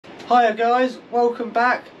Hiya guys, welcome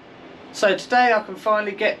back. So today I can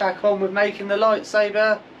finally get back on with making the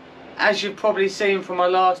lightsaber. As you've probably seen from my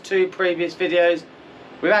last two previous videos,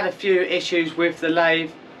 we've had a few issues with the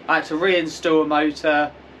lathe. I had to reinstall a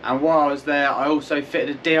motor, and while I was there I also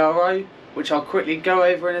fitted a DRO, which I'll quickly go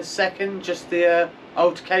over in a second, just the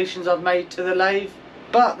altercations I've made to the lathe.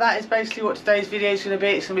 But that is basically what today's video is going to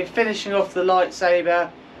be. It's going to be finishing off the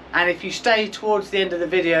lightsaber, and if you stay towards the end of the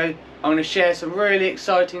video, I'm going to share some really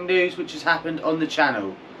exciting news which has happened on the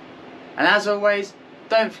channel. And as always,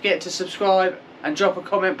 don't forget to subscribe and drop a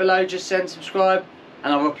comment below. Just send subscribe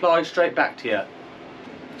and I'll reply straight back to you.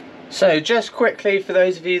 So just quickly, for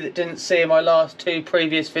those of you that didn't see my last two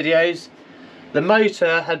previous videos, the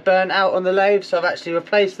motor had burnt out on the lathe, so I've actually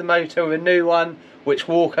replaced the motor with a new one which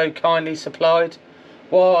Warco kindly supplied.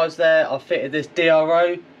 While I was there I fitted this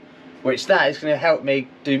DRO, which that is going to help me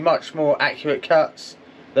do much more accurate cuts.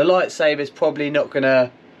 The lightsaber is probably not going to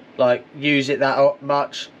use it that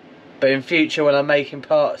much, but in future when I'm making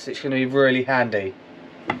parts it's going to be really handy.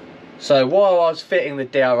 So while I was fitting the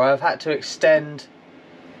DRO, I've had to extend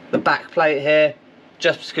the back plate here,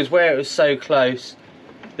 just because where it was so close,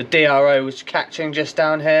 the DRO was catching just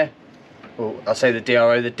down here. Well, I say the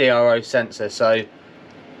DRO sensor. So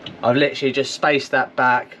I've literally just spaced that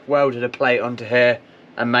back, welded a plate onto here,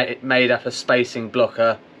 and made up a spacing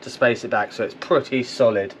blocker to space it back, so it's pretty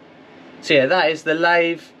solid. So yeah, that is the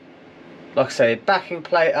lathe. Like I say, backing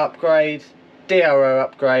plate upgrade, DRO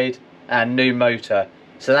upgrade, and new motor.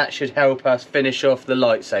 So that should help us finish off the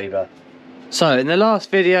lightsaber. So in the last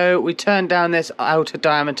video we turned down this outer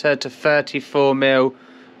diameter to 34mm,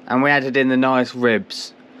 and we added in the nice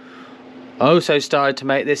ribs. I also started to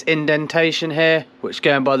make this indentation here, which,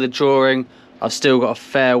 going by the drawing, I've still got a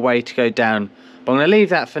fair way to go down. But I'm going to leave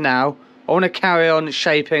that for now. I want to carry on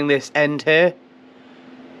shaping this end here.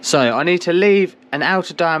 So I need to leave an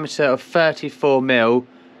outer diameter of 34mm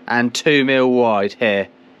and 2mm wide here.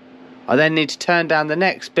 I then need to turn down the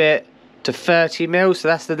next bit to 30mm, so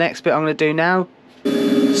that's the next bit I'm going to do now.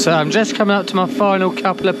 So I'm just coming up to my final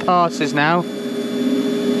couple of passes now.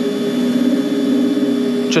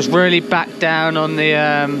 Just really back down on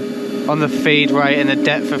the feed rate and the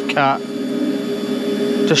depth of cut.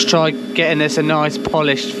 Just try getting this a nice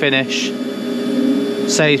polished finish.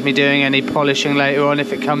 Saves me doing any polishing later on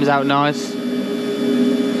if it comes out nice.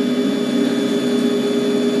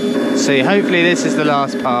 See, hopefully this is the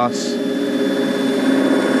last pass.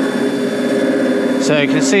 So you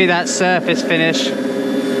can see that surface finish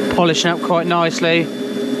polishing up quite nicely.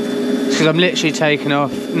 It's because I'm literally taking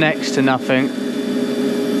off next to nothing.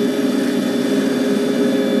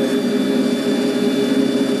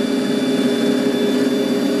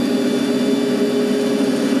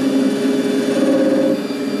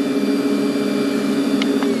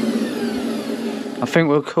 I think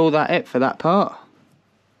we'll call that it for that part.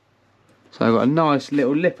 So I've got a nice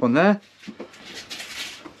little lip on there,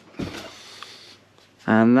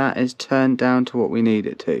 and that is turned down to what we need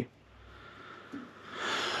it to.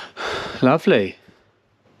 Lovely.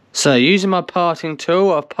 So using my parting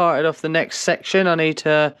tool, I've parted off the next section I need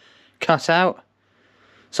to cut out.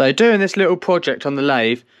 So doing this little project on the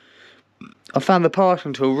lathe, I found the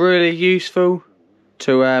parting tool really useful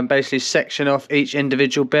to basically section off each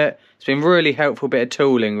individual bit. It's been a really helpful bit of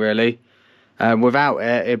tooling, really. Without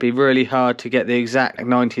it, it'd be really hard to get the exact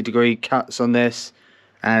 90-degree cuts on this.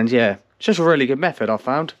 And yeah, it's just a really good method, I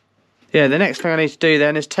found. Yeah, the next thing I need to do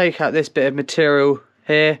then is take out this bit of material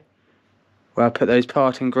here, where I put those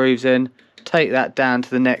parting grooves in, take that down to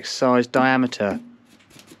the next size diameter.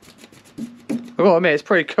 I've got to admit, it's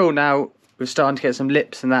pretty cool now. We're starting to get some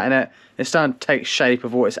lips and that in it. It's starting to take shape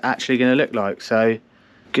of what it's actually going to look like, so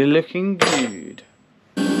good looking good.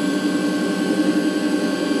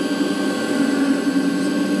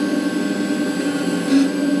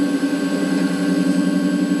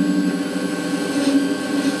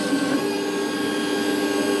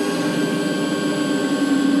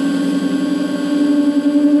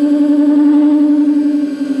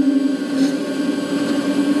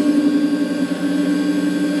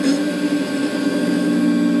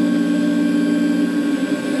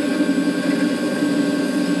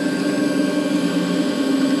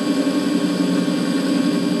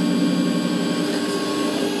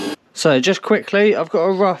 So just quickly, I've got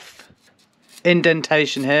a rough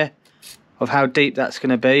indentation here of how deep that's going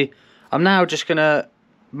to be. I'm now just going to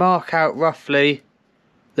mark out roughly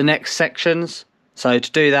the next sections. So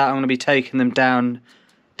to do that, I'm going to be taking them down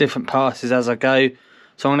different passes as I go.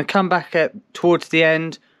 So I'm going to come back towards the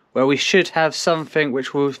end where we should have something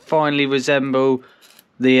which will finally resemble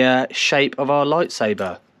the shape of our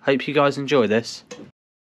lightsaber. Hope you guys enjoy this.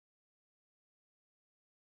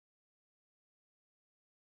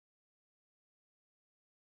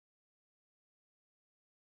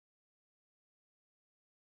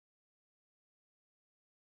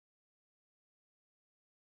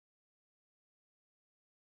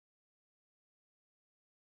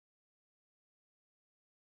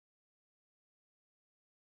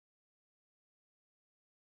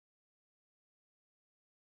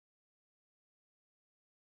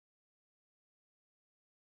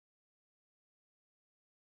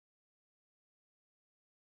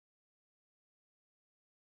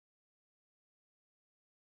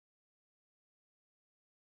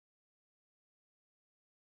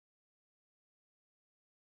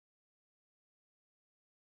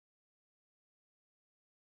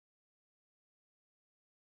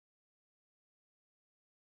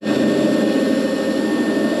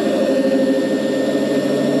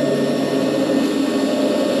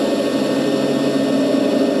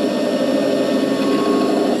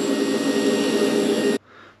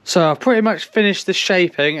 So I've pretty much finished the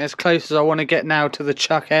shaping as close as I want to get now to the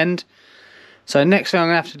chuck end. So next thing I'm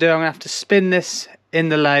going to have to do, I'm going to have to spin this in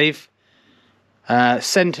the lathe,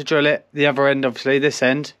 centre drill it, the other end obviously, this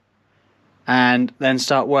end, and then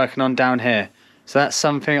start working on down here. So that's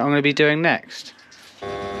something I'm going to be doing next.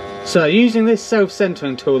 So using this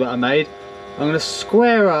self-centering tool that I made, I'm going to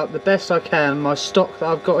square up the best I can my stock that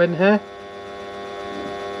I've got in here.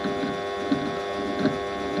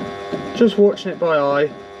 Just watching it by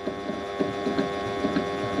eye.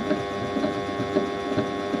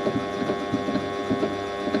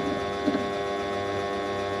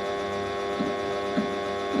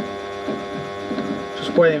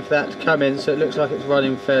 Just waiting for that to come in so it looks like it's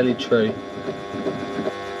running fairly true.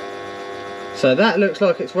 So that looks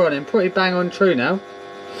like it's running pretty bang on true now.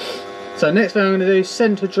 So next thing I'm going to do is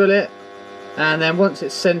centre drill it, and then once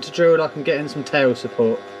it's centre drilled I can get in some tail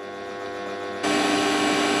support.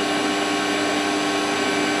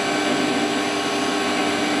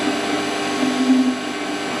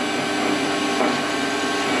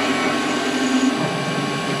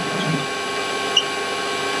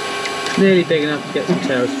 Nearly big enough to get some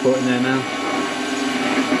tail support in there now.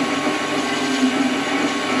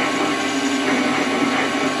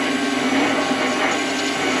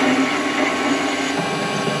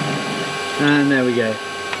 And there we go.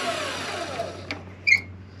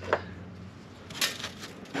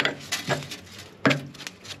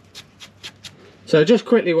 So just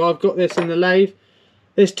quickly, while I've got this in the lathe,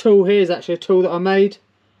 this tool here is actually a tool that I made.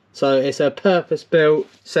 So it's a purpose-built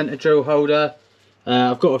centre drill holder.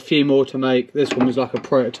 I've got a few more to make. This one was like a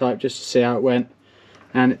prototype just to see how it went,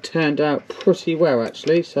 and it turned out pretty well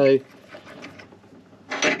actually. So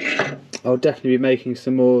I'll definitely be making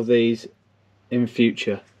some more of these in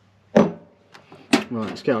future. Right,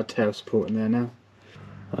 let's get our tail support in there now.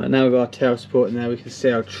 Right, now we've got our tail support in there, we can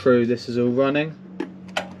see how true this is all running.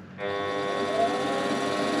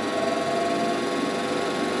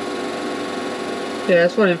 Yeah,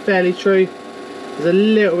 it's running fairly true. There's a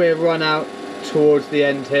little bit of run out towards the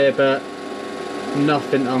end here, but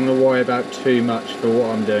nothing I'm going to worry about too much for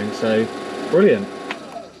what I'm doing, so brilliant.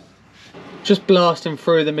 Just blasting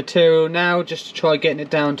through the material now, just to try getting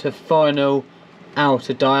it down to final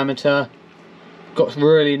outer diameter. Got some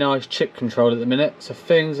really nice chip control at the minute, so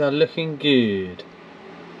things are looking good.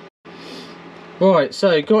 Right,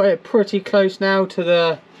 so got it pretty close now to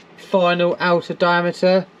the final outer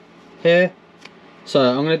diameter here. So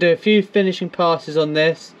I'm going to do a few finishing passes on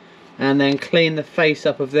this and then clean the face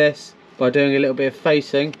up of this by doing a little bit of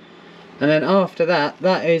facing, and then after that,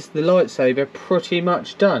 that is the lightsaber pretty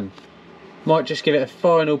much done. Might just give it a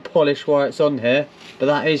final polish while it's on here, but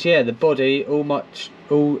that is, yeah, the body all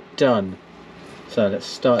done. So let's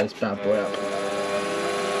start this bad boy up.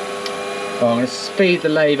 Oh, I'm going to speed the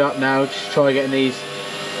lathe up now, just try getting these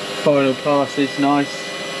final passes nice.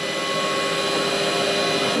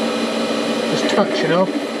 Just touching off.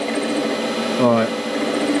 Alright.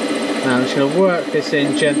 Now I'm just going to work this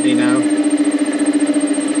in gently now.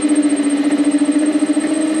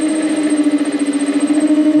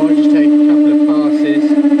 Might just take a couple of passes.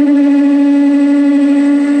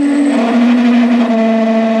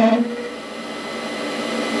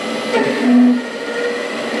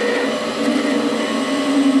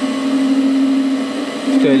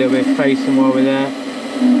 Do a little bit of facing while we're there.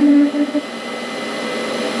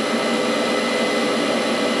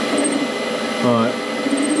 Right.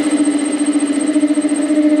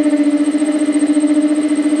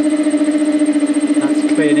 That's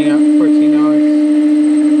cleaning up pretty nice.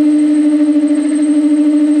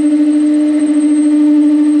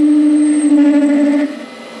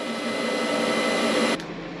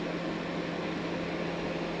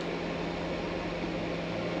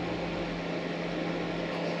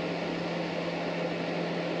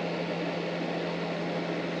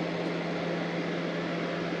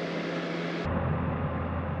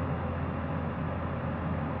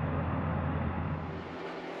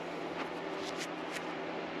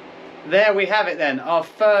 There we have it then, our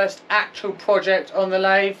first actual project on the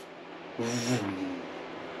lathe.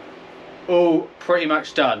 All pretty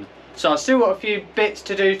much done. So I've still got a few bits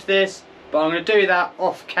to do to this, but I'm going to do that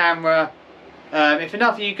off camera. If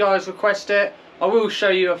enough of you guys request it, I will show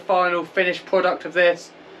you a final finished product of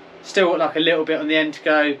this. Still got like a little bit on the end to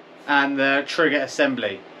go, and the trigger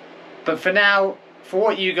assembly. But for now, for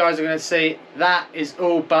what you guys are going to see, that is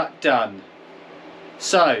all but done.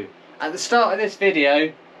 So, at the start of this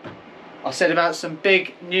video, I said about some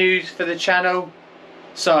big news for the channel.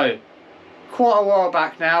 So, quite a while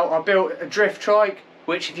back now, I built a drift trike,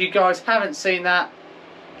 which if you guys haven't seen that,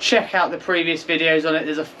 check out the previous videos on it.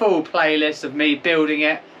 There's a full playlist of me building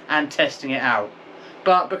it and testing it out.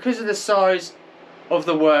 but because of the size of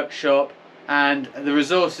the workshop and the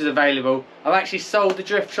resources available, I've actually sold the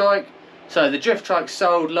drift trike. So the drift trike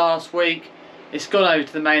sold last week. It's gone over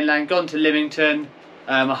to the mainland, gone to Lymington.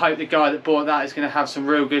 I hope the guy that bought that is going to have some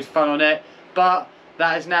real good fun on it, but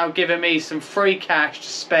that has now given me some free cash to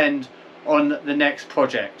spend on the next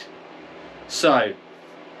project. So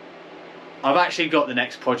I've actually got the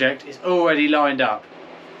next project. It's already lined up.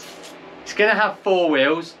 It's going to have 4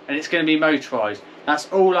 wheels and it's going to be motorised. That's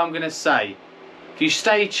all I'm going to say. If you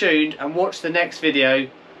stay tuned and watch the next video,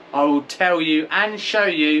 I will tell you and show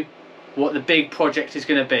you what the big project is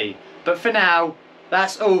going to be. But for now,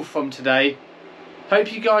 that's all from today.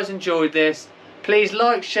 Hope you guys enjoyed this. Please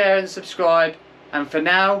like, share and subscribe. And for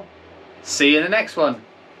now, see you in the next one.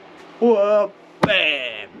 Whoa,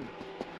 bam.